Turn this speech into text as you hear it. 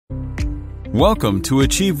Welcome to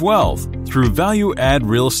Achieve Wealth through value-add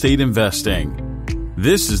real estate investing.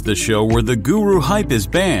 This is the show where the guru hype is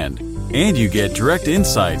banned and you get direct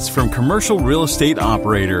insights from commercial real estate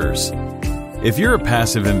operators. If you're a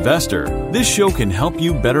passive investor, this show can help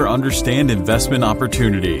you better understand investment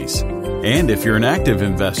opportunities. And if you're an active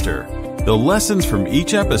investor, the lessons from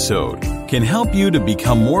each episode can help you to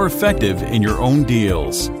become more effective in your own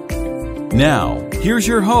deals. Now, here's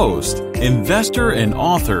your host, investor and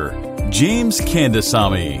author, James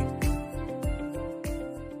Kandasamy.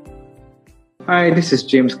 Hi, this is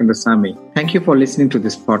James Kandasamy. Thank you for listening to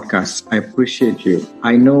this podcast. I appreciate you.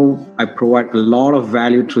 I know I provide a lot of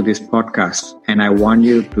value through this podcast, and I want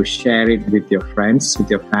you to share it with your friends, with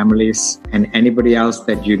your families, and anybody else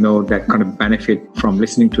that you know that kind of benefit from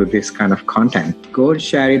listening to this kind of content. Go and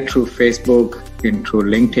share it through Facebook,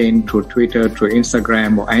 through LinkedIn, through Twitter, through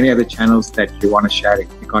Instagram, or any other channels that you want to share it,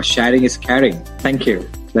 because sharing is caring. Thank you.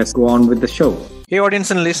 Let's go on with the show. Hey, audience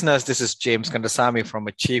and listeners, this is James Kandasamy from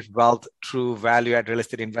Achieve Wealth Through Value-Add Real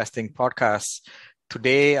Estate Investing podcast.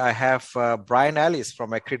 Today, I have Brian Ellis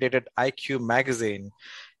from Accredited IQ Magazine.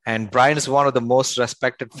 And Brian is one of the most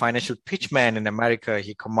respected financial pitchmen in America.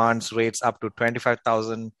 He commands rates up to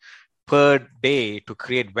 $25,000 per day to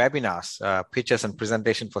create webinars, pitches and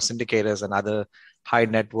presentation for syndicators and other high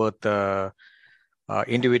net worth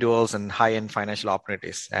individuals and high-end financial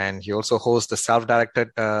opportunities. And he also hosts the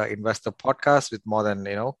Self-Directed Investor podcast with more than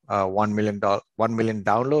 1 million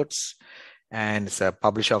downloads. And it's a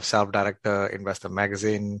publisher of Self-Directed Investor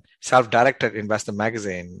Magazine.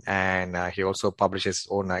 And he also publishes his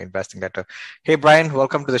own investing letter. Hey, Brian,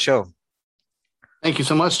 welcome to the show. Thank you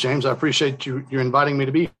so much, James. I appreciate you inviting me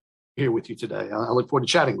to be here with you today. I look forward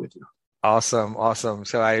to chatting with you. Awesome.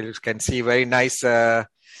 So I can see very nice a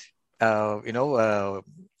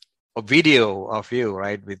video of you,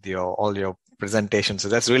 right, with all your presentations. So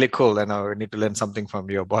that's really cool. And I need to learn something from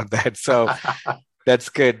you about that. So that's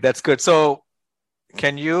good. So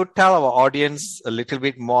can you tell our audience a little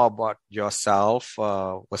bit more about yourself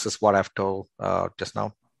versus what I've told just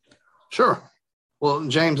now? Sure. Well,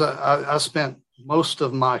 James, I spent most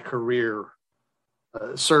of my career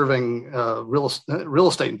serving real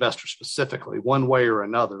estate investors specifically, one way or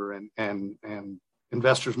another, and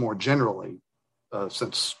investors more generally,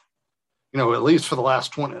 since, at least for the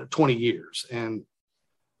last 20 years. And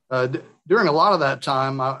during a lot of that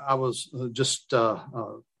time, I was just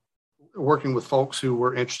working with folks who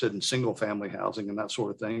were interested in single family housing and that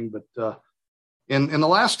sort of thing. But in the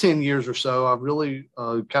last 10 years or so, I've really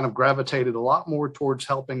kind of gravitated a lot more towards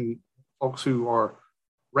helping folks who are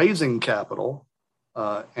raising capital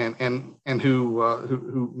and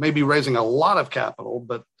who may be raising a lot of capital,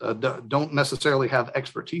 but don't necessarily have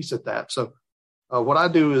expertise at that. So what I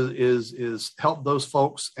do is help those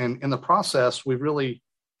folks. And in the process, we really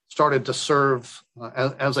started to serve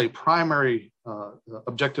as a primary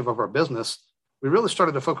objective of our business. We really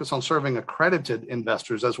started to focus on serving accredited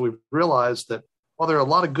investors, as we realized that while there are a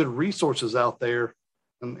lot of good resources out there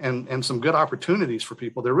and some good opportunities for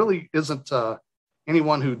people, there really isn't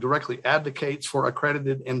anyone who directly advocates for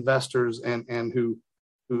accredited investors and who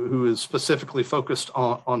is specifically focused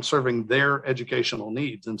on serving their educational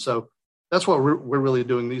needs. And so that's what we're really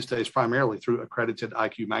doing these days, primarily through Accredited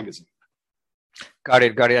IQ Magazine. Got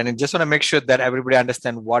it. And I just want to make sure that everybody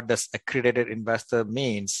understands what does accredited investor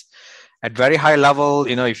means. At very high level,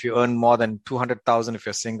 if you earn more than $200,000 if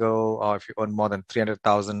you're single, or if you earn more than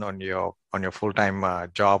 $300,000 on your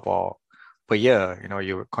full-time job or per year,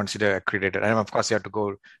 you consider accredited. And of course, you have to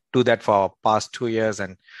go do that for past 2 years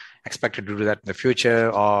and expected to do that in the future.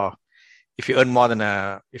 Or if you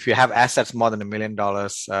if you have assets more than $1 million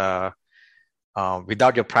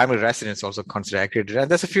without your primary residence, also consider accredited.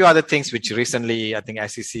 And there's a few other things which recently, I think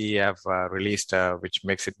SEC have released, which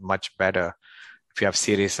makes it much better. If you have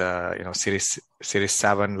Series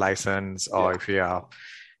 7 license, or if you are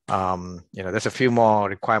there's a few more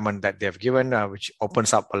requirements that they've given, which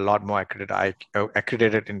opens up a lot more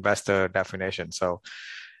accredited investor definition. So,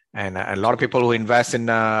 and a lot of people who invest in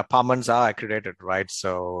apartments are accredited, right?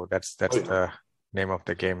 So that's the name of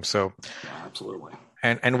the game. So, absolutely.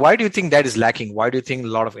 And why do you think that is lacking? Why do you think a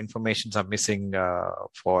lot of information are missing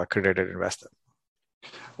for accredited investor?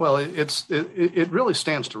 Well, it really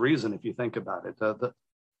stands to reason if you think about it.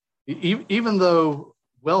 Even though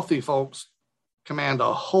wealthy folks command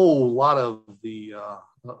a whole lot of the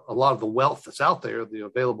wealth that's out there, the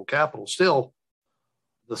available capital, still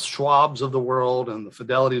the Schwabs of the world and the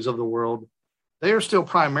Fidelities of the world, they are still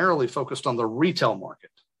primarily focused on the retail market.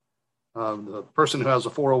 The person who has a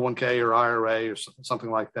 401k or IRA or something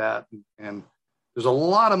like that, and there's a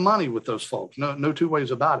lot of money with those folks. No two ways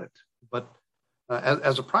about it. But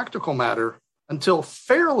as a practical matter, until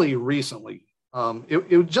fairly recently,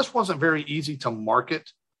 it just wasn't very easy to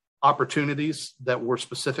market opportunities that were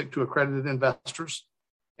specific to accredited investors.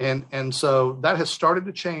 And so that has started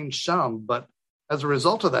to change some, but as a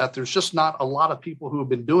result of that, there's just not a lot of people who have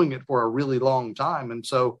been doing it for a really long time. And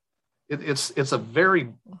so it's a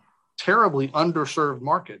very terribly underserved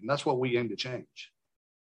market, and that's what we aim to change.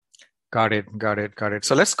 Got it.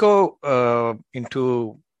 So let's go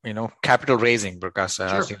into capital raising, because Sure.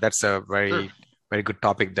 I think that's a very good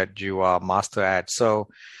topic that you are master at. So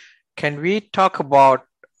can we talk about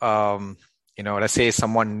let's say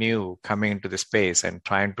someone new coming into the space and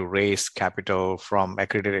trying to raise capital from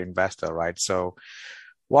accredited investor, right? So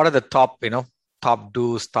what are the top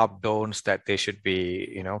do's, top don'ts that they should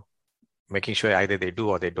be, making sure either they do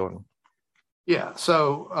or they don't? Yeah.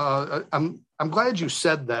 So I'm glad you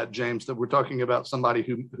said that, James, that we're talking about somebody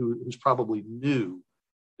who's probably new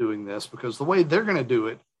doing this, because the way they're going to do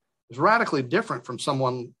it is radically different from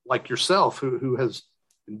someone like yourself who has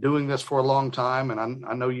been doing this for a long time. And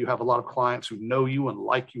I know you have a lot of clients who know you and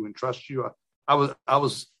like you and trust you. I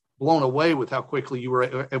was blown away with how quickly you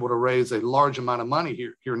were able to raise a large amount of money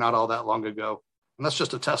here not all that long ago. And that's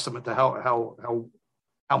just a testament to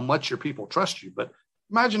how much your people trust you. But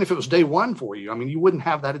imagine if it was day one for you. I mean, you wouldn't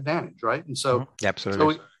have that advantage, right? And so,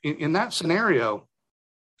 absolutely. So in that scenario,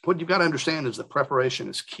 what you've got to understand is that preparation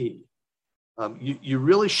is key. You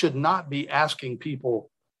really should not be asking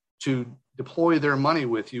people to deploy their money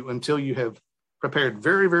with you until you have prepared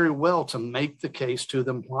very, very well to make the case to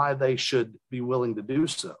them why they should be willing to do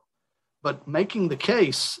so. But making the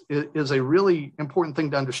case is a really important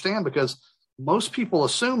thing to understand, because most people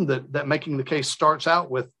assume that making the case starts out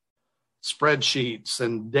with spreadsheets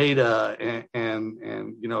and data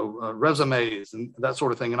and resumes and that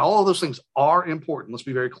sort of thing. And all of those things are important. Let's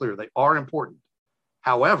be very clear. They are important.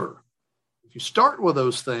 However, if you start with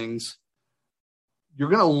those things, you're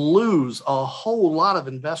going to lose a whole lot of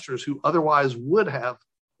investors who otherwise would have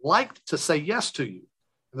liked to say yes to you.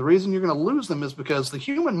 And the reason you're going to lose them is because the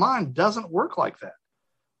human mind doesn't work like that.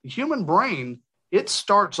 The human brain, it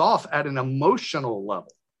starts off at an emotional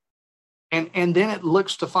level. And then it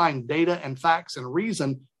looks to find data and facts and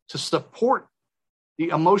reason to support the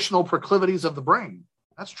emotional proclivities of the brain.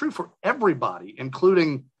 That's true for everybody,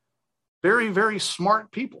 including very, very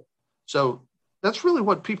smart people. So that's really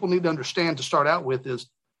what people need to understand to start out with, is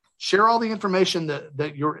share all the information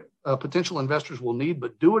that your potential investors will need,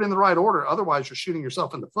 but do it in the right order. Otherwise, you're shooting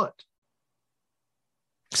yourself in the foot.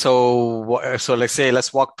 So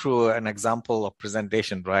let's walk through an example of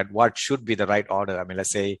presentation, right? What should be the right order? I mean,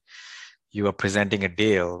 let's say you are presenting a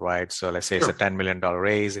deal, right? So let's say It's a $10 million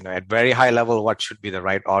raise, at very high level, what should be the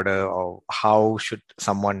right order, or how should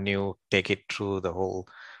someone new take it through the whole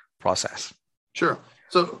process? Sure.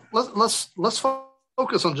 So let's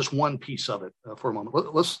focus on just one piece of it for a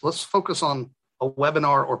moment. Let's focus on a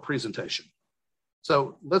webinar or presentation.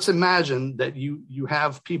 So let's imagine that you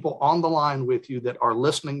have people on the line with you that are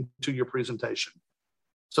listening to your presentation.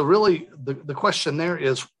 So really the question there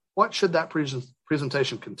is, what should that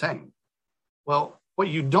presentation contain? Well, what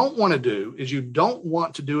you don't want to do is you don't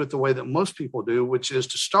want to do it the way that most people do, which is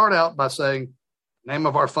to start out by saying, name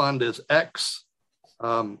of our fund is X.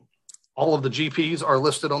 All of the GPs are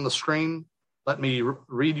listed on the screen. Let me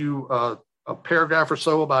read you a paragraph or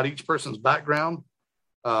so about each person's background.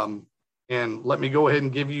 And let me go ahead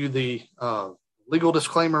and give you the legal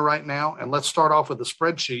disclaimer right now. And let's start off with a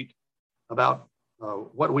spreadsheet about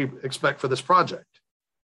what we expect for this project.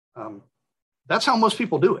 That's how most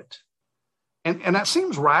people do it. And that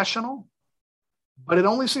seems rational, but it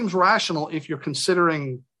only seems rational if you're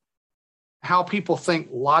considering how people think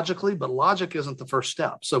logically, but logic isn't the first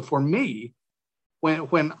step. So for me,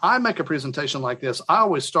 when I make a presentation like this, I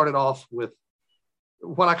always start it off with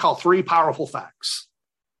what I call 3 powerful facts.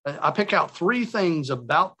 I pick out 3 things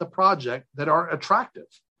about the project that are attractive.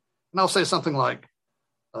 And I'll say something like,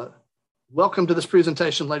 welcome to this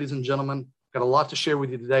presentation, ladies and gentlemen. Got a lot to share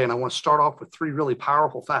with you today, and I want to start off with 3 really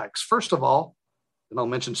powerful facts. First of all, and I'll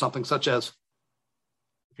mention something such as,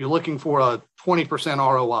 if you're looking for a 20%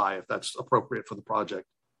 ROI, if that's appropriate for the project,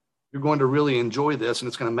 you're going to really enjoy this, and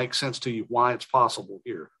it's going to make sense to you why it's possible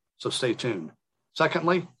here. So stay tuned.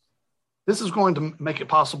 Secondly, this is going to make it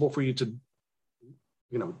possible for you to,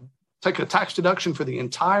 take a tax deduction for the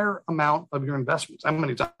entire amount of your investments. How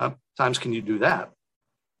many times can you do that?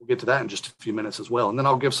 We'll get to that in just a few minutes as well. And then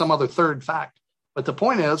I'll give some other third fact. But the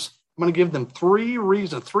point is, I'm going to give them 3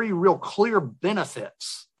 reasons, 3 real clear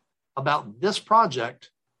benefits about this project,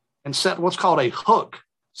 and set what's called a hook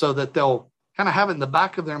so that they'll kind of have it in the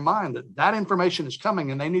back of their mind that information is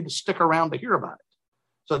coming and they need to stick around to hear about it.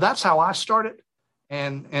 So that's how I start it.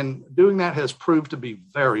 And doing that has proved to be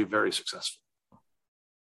very, very successful.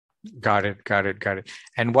 Got it.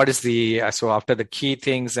 And what is so after the key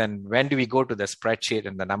things, and when do we go to the spreadsheet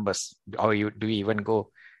and the numbers? Or do we even go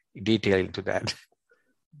detail into that?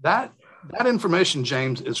 That information,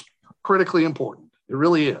 James, is critically important. It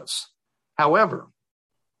really is. However,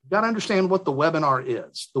 you've got to understand what the webinar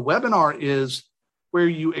is. The webinar is where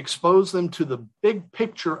you expose them to the big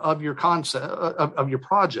picture of your concept, of your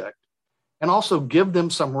project, and also give them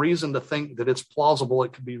some reason to think that it's plausible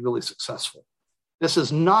it could be really successful. This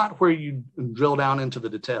is not where you drill down into the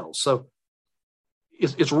details. So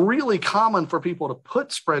it's really common for people to put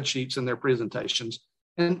spreadsheets in their presentations,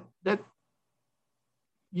 and that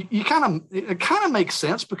it kind of makes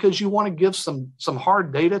sense because you want to give some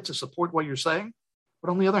hard data to support what you're saying. But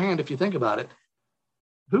on the other hand, if you think about it,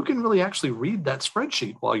 who can really actually read that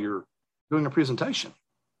spreadsheet while you're doing a presentation?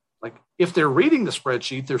 Like, if they're reading the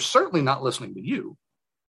spreadsheet, they're certainly not listening to you,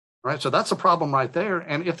 right? So that's a problem right there.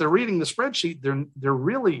 And if they're reading the spreadsheet,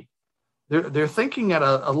 they're thinking at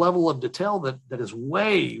a level of detail that is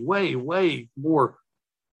way, way, way more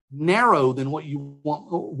narrow than what you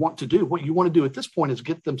want to do. What you want to do at this point is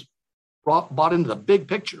get them bought into the big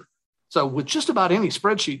picture. So with just about any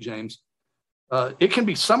spreadsheet, James, it can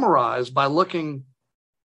be summarized by looking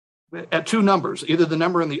at two numbers, either the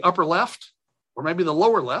number in the upper left or maybe the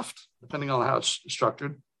lower left, depending on how it's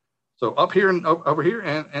structured. So up here and over here,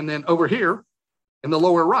 and then over here in the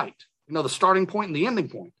lower right, the starting point and the ending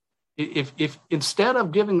point. If instead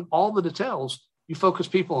of giving all the details, you focus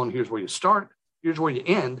people on here's where you start, here's where you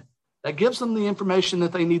end, that gives them the information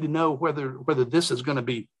that they need to know whether this is going to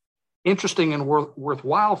be interesting and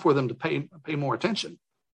worthwhile for them to pay more attention.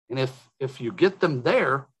 And if you get them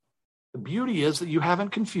there, the beauty is that you haven't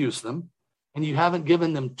confused them and you haven't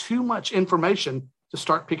given them too much information to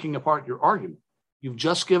start picking apart your argument. You've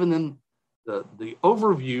just given them the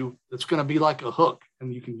overview that's going to be like a hook,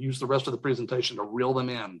 and you can use the rest of the presentation to reel them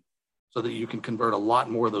in so that you can convert a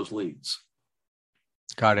lot more of those leads.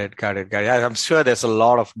 Got it. I'm sure there's a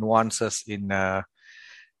lot of nuances in,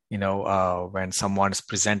 when someone's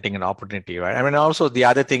presenting an opportunity, right? I mean, also the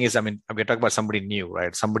other thing is, we're talking about somebody new,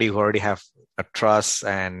 right? Somebody who already have a trust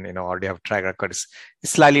and, already have track record. It's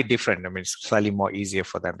slightly different. I mean, it's slightly more easier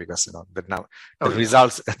for them because, the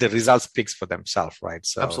results speaks for themselves, right?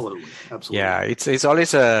 So absolutely. Yeah, it's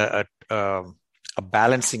always a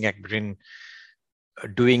balancing act between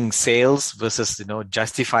doing sales versus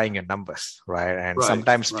justifying your numbers, right? And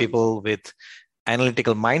sometimes people with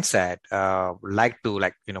analytical mindset like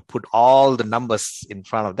to put all the numbers in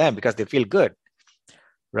front of them because they feel good,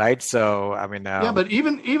 right? So but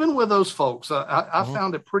even with those folks, I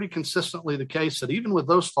found it pretty consistently the case that even with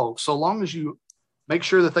those folks, so long as you make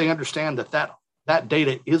sure that they understand that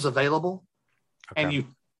data is available, okay,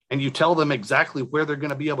 and you tell them exactly where they're going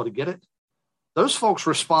to be able to get it, those folks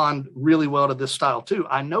respond really well to this style too.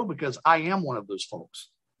 I know because I am one of those folks.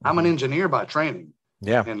 I'm an engineer by training.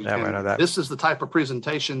 Yeah, and I know that. This is the type of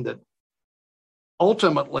presentation that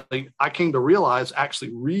ultimately I came to realize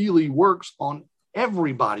actually really works on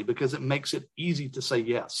everybody because it makes it easy to say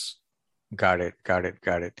yes. Got it.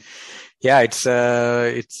 Yeah, it's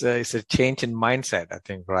a change in mindset, I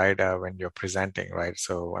think, right? When you're presenting, right?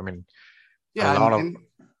 So, to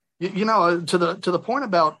the point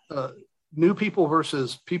about new people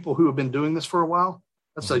versus people who have been doing this for a while,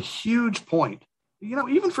 that's a huge point.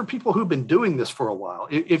 Even for people who've been doing this for a while,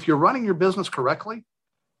 if you're running your business correctly,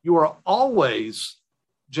 you are always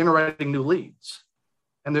generating new leads.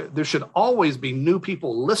 And there should always be new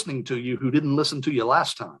people listening to you who didn't listen to you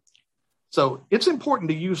last time. So it's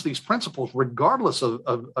important to use these principles regardless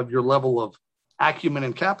of your level of acumen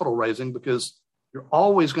and capital raising, because you're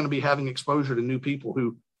always going to be having exposure to new people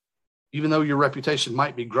who, even though your reputation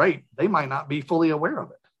might be great, they might not be fully aware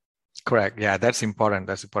of it. Correct. Yeah, that's important.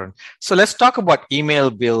 So let's talk about email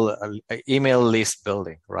list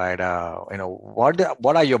building, right?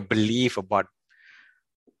 What are your beliefs about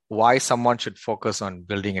why someone should focus on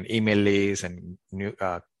building an email list and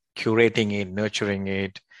curating it, nurturing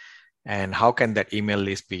it, and how can that email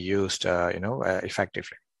list be used,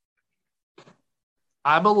 effectively?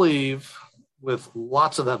 I believe with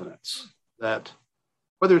lots of evidence that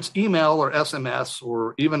whether it's email or SMS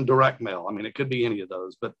or even direct mail, it could be any of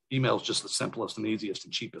those, but email is just the simplest and easiest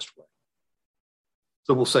and cheapest way.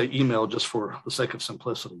 So we'll say email just for the sake of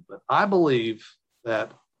simplicity. But I believe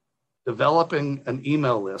that developing an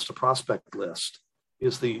email list, a prospect list,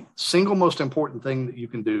 is the single most important thing that you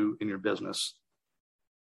can do in your business,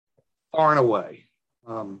 far and away.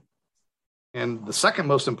 And the second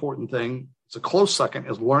most important thing, it's a close second,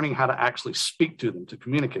 is learning how to actually speak to them, to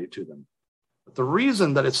communicate to them. But the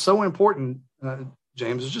reason that it's so important,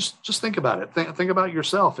 James, is just think about it. Think about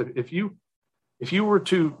yourself. If you were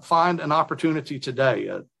to find an opportunity today,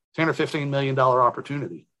 a $10 or $15 million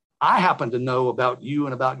opportunity, I happen to know about you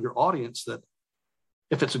and about your audience that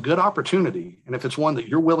if it's a good opportunity and if it's one that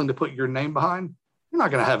you're willing to put your name behind, you're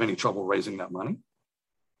not going to have any trouble raising that money.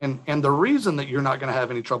 And the reason that you're not going to have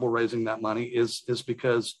any trouble raising that money is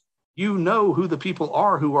because you know who the people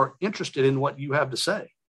are who are interested in what you have to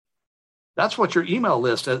say. That's what your email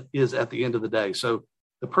list is at the end of the day. So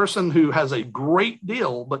the person who has a great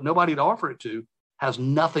deal, but nobody to offer it to, has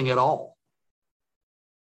nothing at all.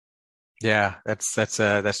 Yeah, that's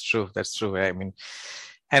true. That's true. I mean,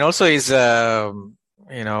 and also is, yeah,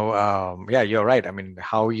 you're right. I mean,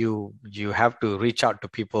 how you have to reach out to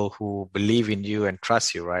people who believe in you and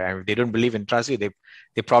trust you, right? I mean, if they don't believe and trust you, they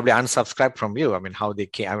probably unsubscribe from you. I mean, how they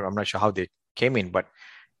came, I'm not sure how they came in, but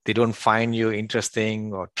they don't find you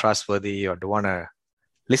interesting or trustworthy or don't want to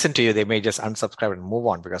listen to you, they may just unsubscribe and move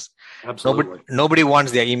on, because nobody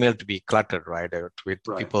wants their email to be cluttered, right? With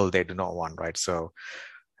people they do not want, right? So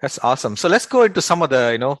that's awesome. So let's go into some of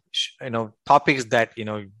the, topics that,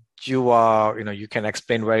 you can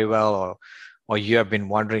explain very well, or you have been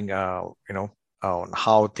wondering, on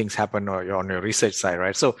how things happen, or on your research side,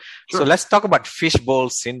 right? So let's talk about fishbowl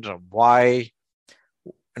syndrome. Why,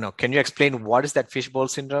 can you explain what is that fishbowl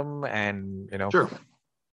syndrome? And, Sure.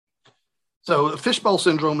 So fishbowl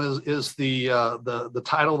syndrome is the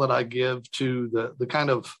title that I give to the kind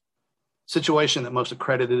of situation that most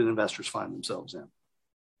accredited investors find themselves in.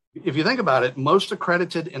 If you think about it, most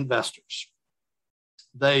accredited investors,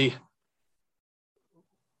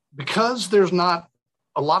 because there's not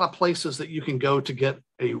a lot of places that you can go to get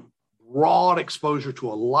a broad exposure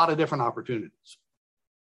to a lot of different opportunities.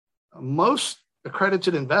 Most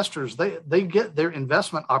accredited investors, they get their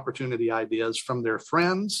investment opportunity ideas from their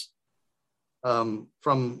friends, from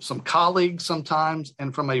some colleagues sometimes,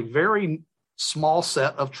 and from a very small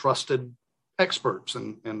set of trusted experts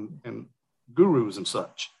and gurus and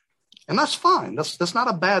such. And that's fine. That's not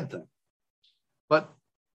a bad thing. But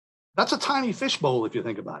that's a tiny fishbowl if you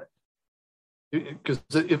think about it. Because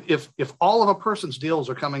if all of a person's deals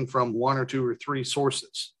are coming from one or two or three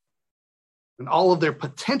sources, and all of their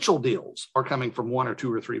potential deals are coming from one or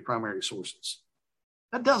two or three primary sources,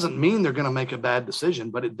 that doesn't mean they're going to make a bad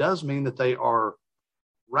decision, but it does mean that they are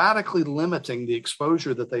radically limiting the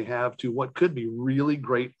exposure that they have to what could be really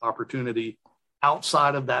great opportunity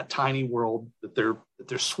outside of that tiny world that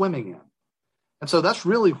they're swimming in. And so that's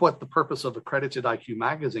really what the purpose of Accredited IQ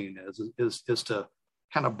magazine is to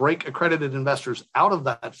kind of break accredited investors out of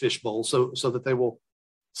that fishbowl so that they will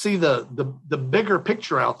see the bigger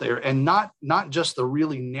picture out there, and not just the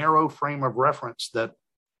really narrow frame of reference that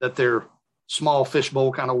their small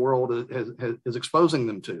fishbowl kind of world is exposing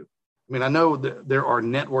them to. I mean, I know that there are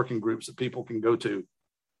networking groups that people can go to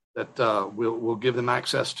that will give them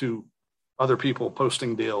access to other people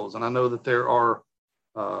posting deals. And I know that there are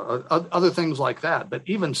other things like that. But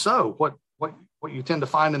even so, what you tend to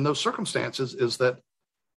find in those circumstances is that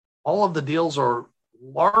all of the deals are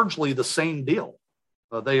largely the same deal.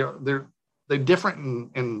 They're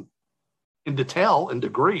different in detail and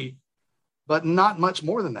degree, but not much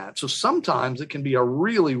more than that. So sometimes it can be a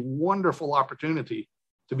really wonderful opportunity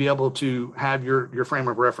to be able to have your frame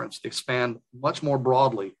of reference expand much more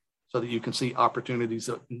broadly so that you can see opportunities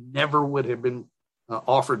that never would have been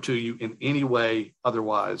offered to you in any way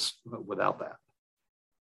otherwise without that.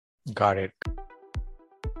 Got it.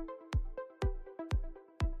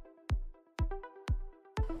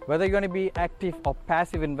 Whether you're going to be active or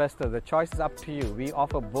passive investor, the choice is up to you. We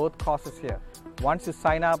offer both courses here. Once you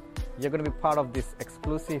sign up, you're going to be part of this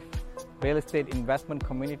exclusive real estate investment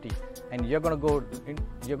community, and you're going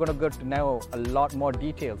to get to know a lot more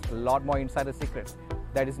details, a lot more insider secrets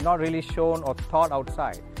that is not really shown or taught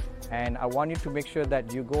outside. And I want you to make sure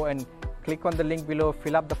that you go and click on the link below,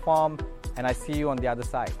 fill up the form, and I see you on the other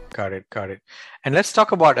side. Got it. And let's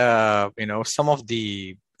talk about some of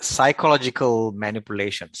the psychological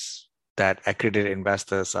manipulations that accredited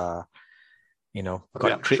investors are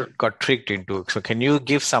got tricked into. So can you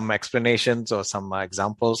give some explanations or some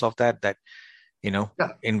examples of that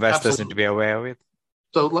investors absolutely need to be aware of it?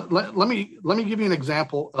 So let me give you an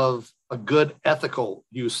example of a good ethical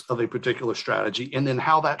use of a particular strategy, and then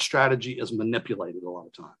how that strategy is manipulated a lot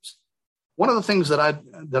of times. One of the things that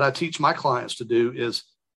I teach my clients to do is,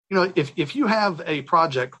 if you have a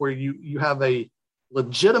project where you have a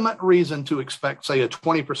legitimate reason to expect, say, a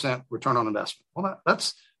 20% return on investment, well,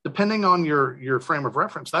 that's depending on your frame of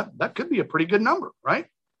reference, that could be a pretty good number, right?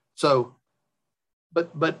 So,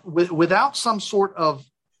 but without some sort of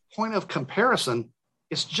point of comparison,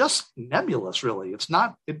 it's just nebulous, really.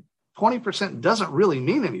 20% doesn't really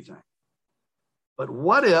mean anything. But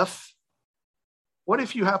what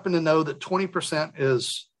if you happen to know that 20%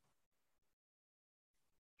 is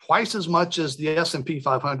twice as much as the S&P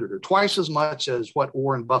 500 or twice as much as what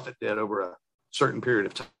Warren Buffett did over a certain period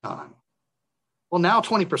of time? Well, now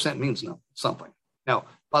 20% means something. Now,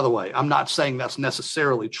 by the way, I'm not saying that's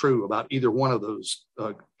necessarily true about either one of those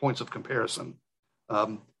points of comparison.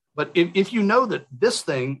 But if you know that this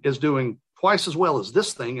thing is doing twice as well as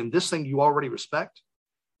this thing, and this thing you already respect,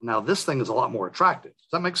 now this thing is a lot more attractive. Does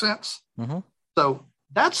that make sense? Mm-hmm. So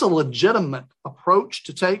that's a legitimate approach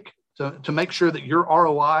to take to make sure that your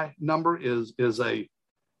ROI number is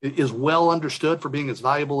well understood for being as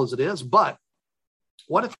valuable as it is. But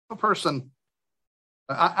what if a person,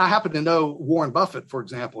 I happen to know Warren Buffett, for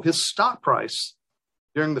example, his stock price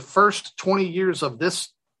during the first 20 years of this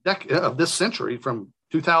century, from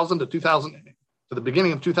 2000 to the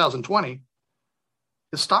beginning of 2020,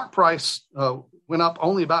 his stock price went up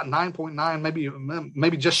only about 9.9,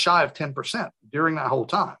 maybe just shy of 10% during that whole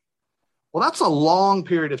time. Well, that's a long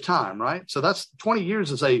period of time, right? So that's 20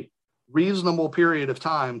 years is a reasonable period of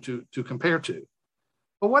time to compare to.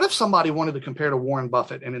 But what if somebody wanted to compare to Warren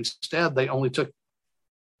Buffett and instead they only took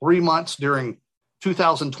 3 months during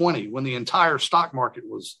 2020 when the entire stock market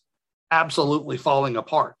was absolutely falling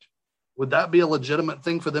apart? Would that be a legitimate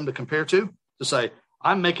thing for them to compare to say,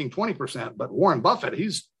 I'm making 20%, but Warren Buffett,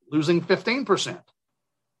 he's losing 15%.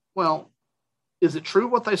 Well, is it true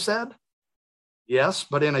what they said? Yes,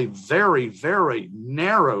 but in a very, very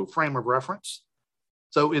narrow frame of reference.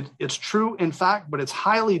 So it's true in fact, but it's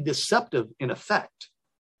highly deceptive in effect.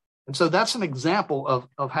 And so that's an example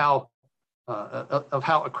of how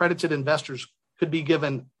accredited investors could be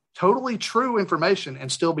given totally true information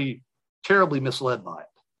and still be terribly misled by it.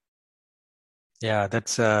 Yeah,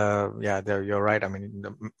 that's you're right. I mean,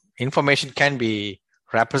 the information can be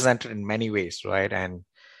represented in many ways, right? And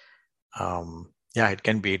it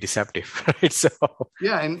can be deceptive, right? So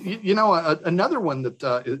yeah, and another one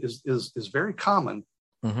that is very common.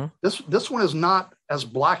 Mm-hmm. This one is not as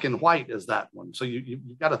black and white as that one, so you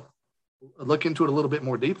got to look into it a little bit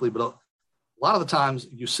more deeply. But a lot of the times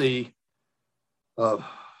you see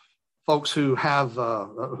folks who have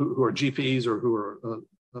who are GPs or who are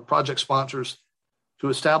project sponsors, to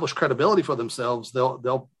establish credibility for themselves,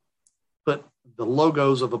 they'll put the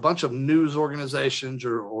logos of a bunch of news organizations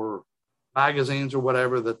or magazines or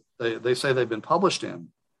whatever that they say they've been published in.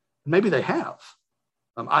 Maybe they have.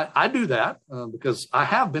 I do that because I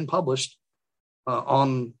have been published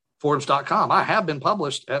on Forbes.com. I have been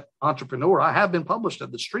published at Entrepreneur. I have been published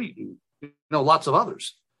at The Street, and lots of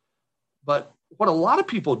others. But what a lot of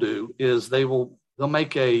people do is they'll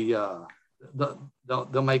make a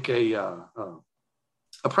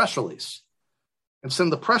press release and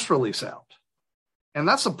send the press release out. And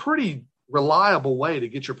that's a pretty reliable way to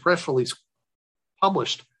get your press release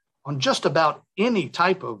published on just about any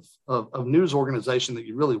type of news organization that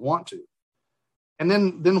you really want to. And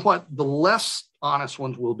then what the less honest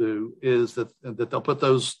ones will do is that they'll put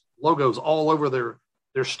those logos all over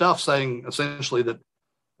their stuff, saying essentially that,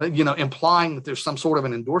 implying that there's some sort of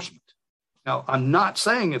an endorsement. Now, I'm not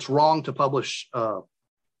saying it's wrong to publish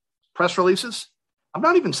press releases. I'm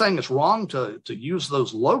not even saying it's wrong to use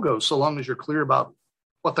those logos so long as you're clear about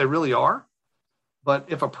what they really are. But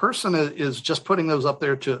if a person is just putting those up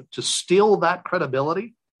there to steal that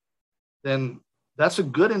credibility, then that's a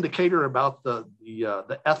good indicator about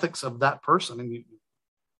the ethics of that person. And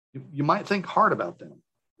you might think hard about them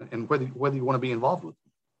and whether you want to be involved with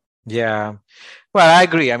them. Yeah. Well, I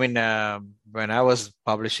agree. I mean, when I was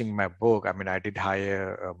publishing my book, I mean, I did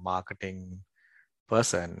hire a marketing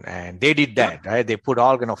person and they did that, right? They put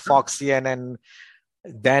all Fox, CNN,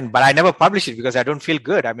 but I never published it because I don't feel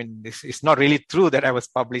good. I mean, it's not really true that I was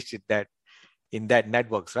published in that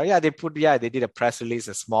networks, right? They did a press release,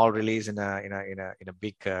 a small release in a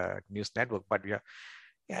big news network, but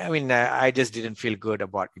I mean, I just didn't feel good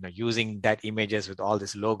about using that images with all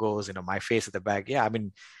these logos, my face at the back. Yeah, I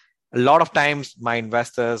mean, a lot of times my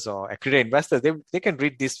investors or accredited investors, they can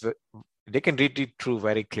read this, they can read it through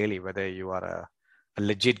very clearly whether you are a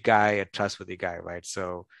legit guy, a trustworthy guy, right?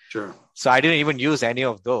 So sure. So I didn't even use any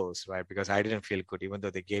of those, right? Because I didn't feel good, even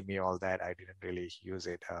though they gave me all that, I didn't really use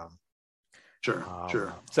it.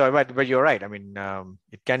 Sure. So, but you're right. I mean,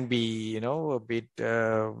 it can be, a bit,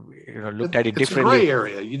 looked at it differently. It's a gray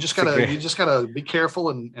area. You just gotta be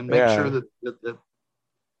careful and make sure that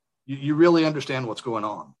you really understand what's going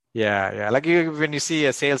on. Yeah. Like when you see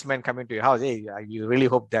a salesman come into your house, hey, you really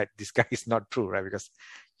hope that this guy is not true, right? Because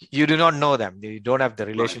you do not know them. You don't have the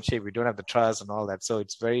relationship. Right. You don't have the trust and all that. So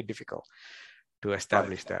it's very difficult to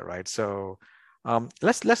establish that, right? So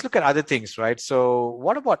Let's look at other things, right? So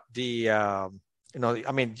what about the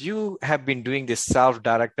you have been doing this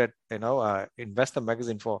self-directed, investor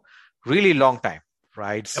magazine for really long time,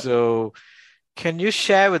 right? Yep. So can you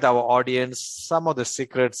share with our audience some of the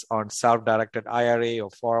secrets on self-directed IRA or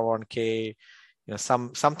 401k?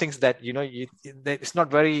 Some things that that it's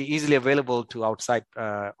not very easily available to outside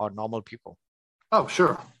or normal people. Oh,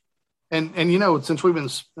 sure. And since we've been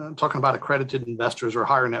talking about accredited investors or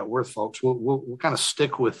higher net worth folks, we'll kind of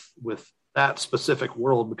stick with that specific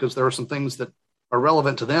world, because there are some things that are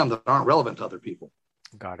relevant to them that aren't relevant to other people.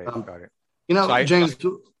 Got it. James.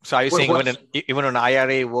 So are you saying even in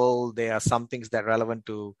IRA world, there are some things that are relevant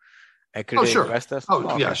to accredited investors?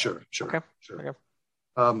 Yeah, sure. Okay.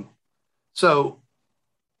 So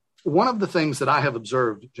one of the things that I have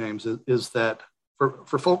observed, James, is that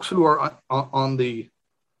for folks who are on the,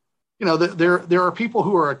 there are people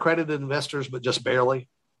who are accredited investors, but just barely.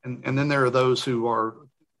 And then there are those who are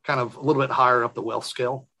kind of a little bit higher up the wealth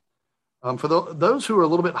scale. For those who are a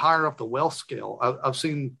little bit higher up the wealth scale, I've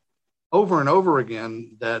seen over and over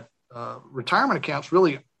again that retirement accounts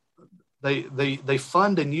really, they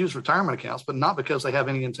fund and use retirement accounts, but not because they have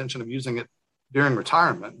any intention of using it during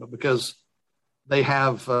retirement, but because they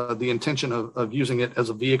have the intention of using it as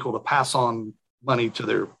a vehicle to pass on money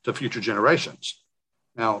to future generations.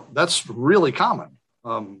 Now, that's really common,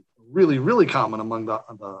 really common among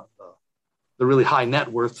the really high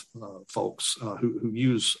net worth folks who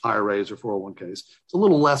use IRAs or 401ks. It's a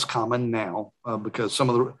little less common now because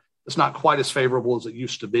it's not quite as favorable as it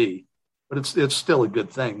used to be, but it's still a good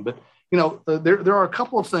thing. But there are a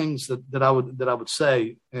couple of things that I would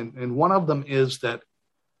say, and one of them is that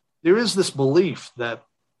there is this belief that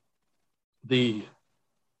the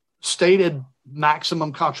stated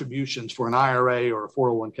maximum contributions for an IRA or a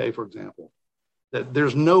 401k, for example, that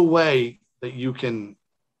there's no way that you can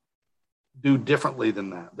do differently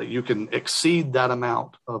than that you can exceed that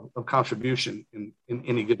amount of contribution in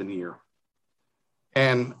any given year.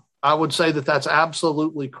 And I would say that that's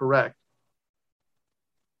absolutely correct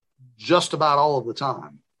just about all of the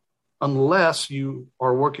time, unless you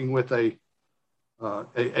are working with a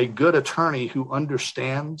good attorney who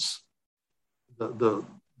understands the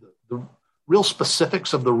real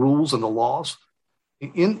specifics of the rules and the laws.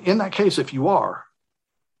 In that case, if you are,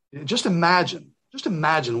 just imagine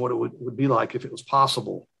what it would be like if it was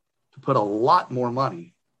possible to put a lot more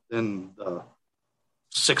money than the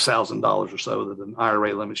 $6,000 or so that an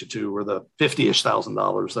IRA limits you to, or the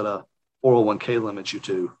 $50,000-ish that a 401k limits you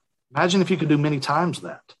to. Imagine if you could do many times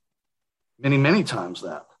that,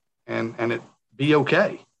 and it be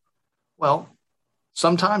okay. Well,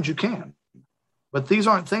 sometimes you can, but these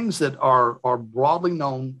aren't things that are broadly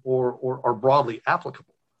known or are broadly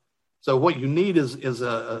applicable. So what you need is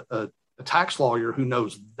a tax lawyer who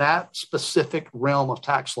knows that specific realm of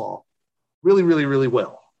tax law really, really, really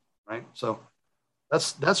well, right? So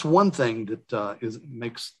that's one thing that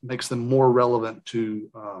makes them more relevant to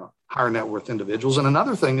higher net worth individuals. And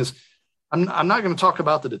another thing is, I'm not going to talk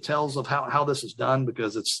about the details of how this is done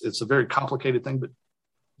because it's a very complicated thing. But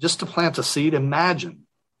just to plant a seed, imagine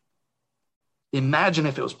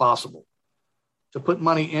if it was possible to put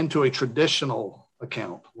money into a traditional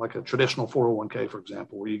account, like a traditional 401k, for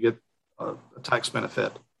example, where you get a tax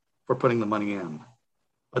benefit for putting the money in,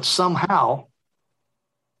 but somehow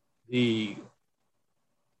the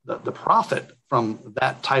profit from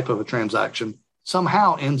that type of a transaction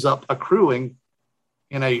somehow ends up accruing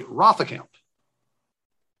in a Roth account.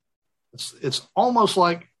 It's almost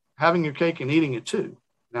like having your cake and eating it too.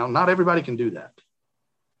 Now, not everybody can do that,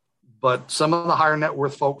 but some of the higher net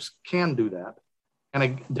worth folks can do that.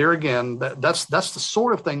 And there again, that's the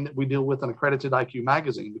sort of thing that we deal with in Accredited IQ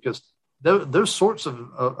magazine, because those sorts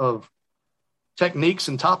of techniques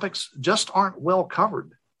and topics just aren't well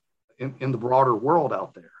covered in the broader world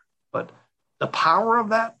out there. But the power of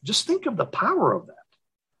that, just think of the power of that.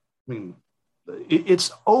 I mean,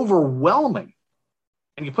 it's overwhelming.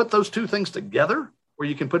 And you put those two things together where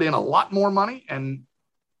you can put in a lot more money and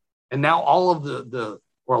now all of a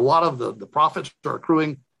lot of the profits are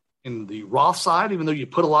accruing in the Roth side, even though you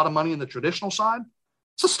put a lot of money in the traditional side.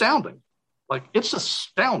 It's astounding. It's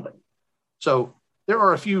astounding. So there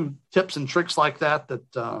are a few tips and tricks like that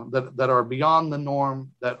are beyond the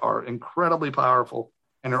norm, that are incredibly powerful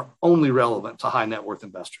and are only relevant to high net worth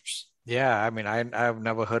investors. Yeah, I mean, I've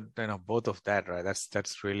never heard both of that, right?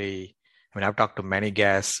 That's really. I mean, I've talked to many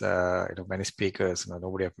guests, many speakers.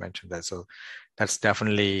 Nobody have mentioned that. So that's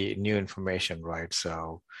definitely new information, right?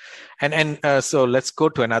 So, so let's go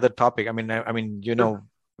to another topic. I mean, I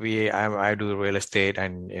do real estate,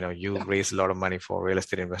 and you raise a lot of money for real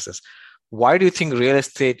estate investors. why do you think real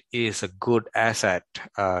estate is a good asset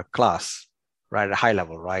class, right? At a high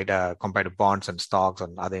level, right? Compared to bonds and stocks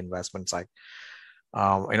and other investments, like,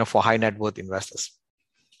 for high net worth investors.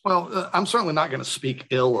 Well, I'm certainly not going to speak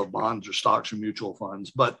ill of bonds or stocks or mutual funds,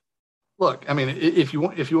 but look, I mean, if you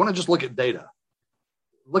want to just look at data,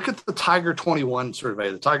 look at the Tiger 21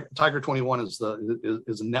 survey. The Tiger 21 is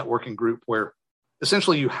a networking group where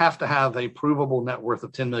essentially you have to have a provable net worth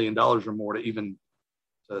of $10 million or more to even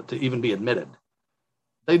be admitted.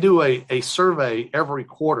 They do a survey every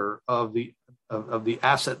quarter of the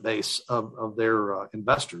asset base of their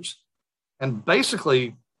investors, and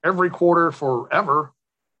basically every quarter forever,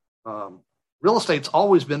 real estate's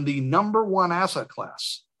always been the number one asset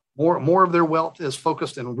class. More of their wealth is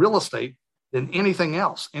focused in real estate than anything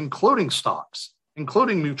else, including stocks,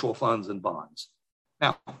 including mutual funds and bonds.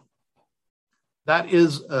 Now, that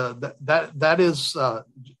is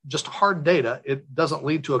just hard data. It doesn't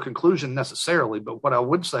lead to a conclusion necessarily, but what I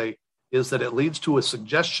would say is that it leads to a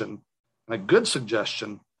suggestion, and a good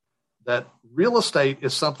suggestion, that real estate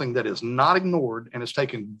is something that is not ignored and is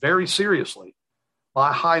taken very seriously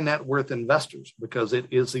by high net worth investors, because it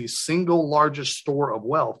is the single largest store of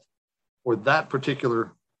wealth for that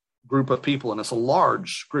particular group of people. And it's a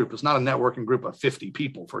large group. It's not a networking group of 50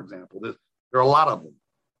 people, for example. There are a lot of them.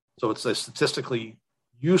 So it's a statistically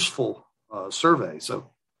useful survey.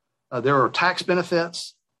 So there are tax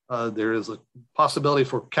benefits. There is a possibility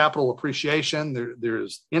for capital appreciation. There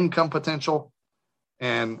is income potential.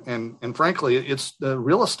 And frankly, it's the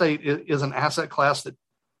real estate is an asset class that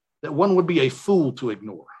one would be a fool to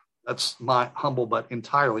ignore. That's my humble but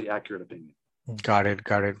entirely accurate opinion. Got it.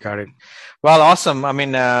 Well, awesome. I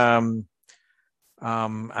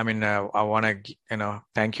want to,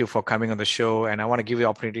 thank you for coming on the show, and I want to give you the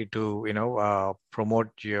opportunity to, promote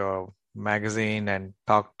your magazine and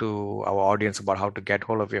talk to our audience about how to get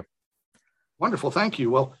hold of you. Wonderful. Thank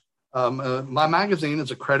you. Well, my magazine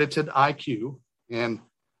is Accredited IQ, and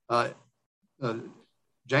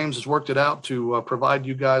James has worked it out to provide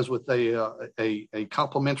you guys with a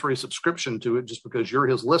complimentary subscription to it, just because you're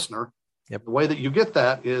his listener. Yep. The way that you get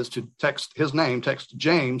that is to text his name, text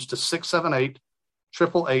James to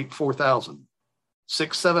 678-888-4000.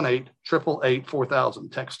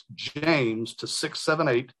 678-888-4000. Text James to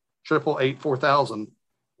 678-888-4000,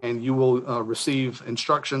 and you will receive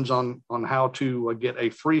instructions on how to get a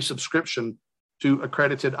free subscription to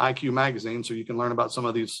Accredited IQ magazine, so you can learn about some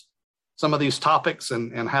of these topics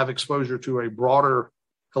and have exposure to a broader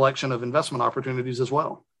collection of investment opportunities as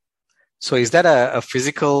well. So is that a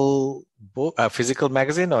physical book, a physical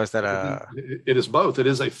magazine, or is that It is both. It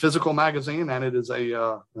is a physical magazine, and it is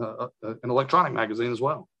an electronic magazine as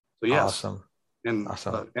well. So yes. Awesome. And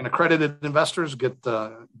accredited investors get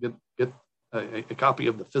a copy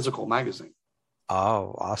of the physical magazine.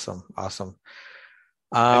 Oh, awesome.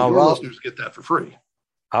 And your listeners get that for free.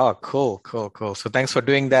 Oh, cool. So thanks for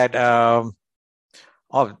doing that.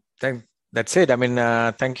 That's it.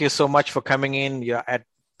 Thank you so much for coming in. You're at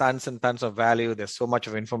tons and tons of value. There's so much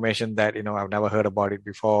of information that, I've never heard about it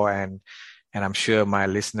before. And I'm sure my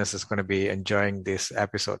listeners is going to be enjoying this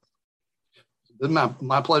episode.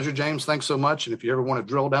 My pleasure, James. Thanks so much. And if you ever want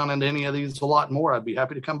to drill down into any of these a lot more, I'd be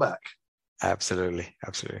happy to come back. Absolutely.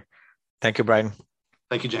 Thank you, Brian.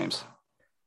 Thank you, James.